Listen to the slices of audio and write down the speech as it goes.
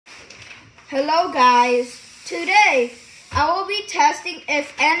Hello guys, today I will be testing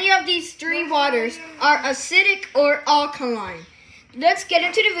if any of these three waters are acidic or alkaline. Let's get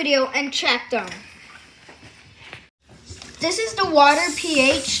into the video and check them. This is the water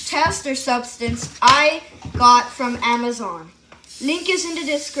pH tester substance I got from Amazon. Link is in the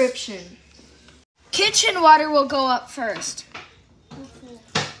description. Kitchen water will go up first.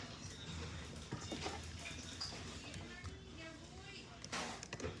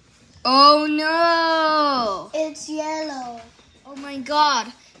 Oh no! It's yellow. Oh my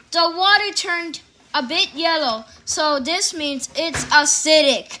god. The water turned a bit yellow, so this means it's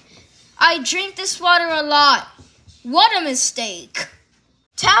acidic. I drink this water a lot. What a mistake.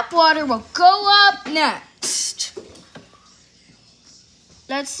 Tap water will go up next.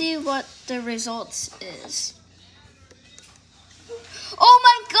 Let's see what the results is. Oh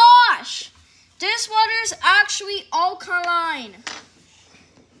my gosh! This water is actually alkaline.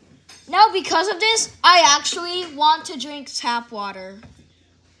 Now, because of this, I actually want to drink tap water.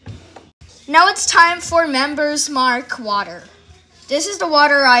 Now it's time for Members Mark water. This is the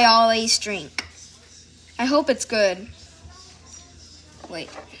water I always drink. I hope it's good. Wait.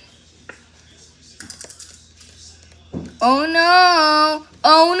 Oh no!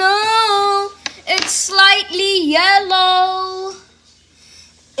 Oh no! It's slightly yellow.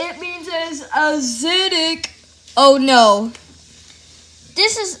 It means it's acidic. Oh no.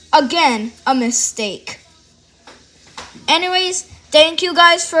 This is, again, a mistake. Anyways, thank you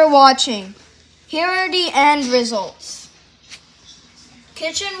guys for watching. Here are the end results.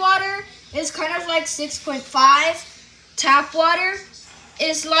 Kitchen water is kind of like 6.5. Tap water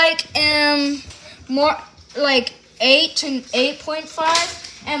is like more like 8 to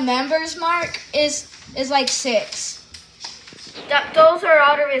 8.5. And Members Mark is like 6. Those are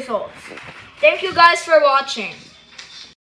all the results. Thank you guys for watching.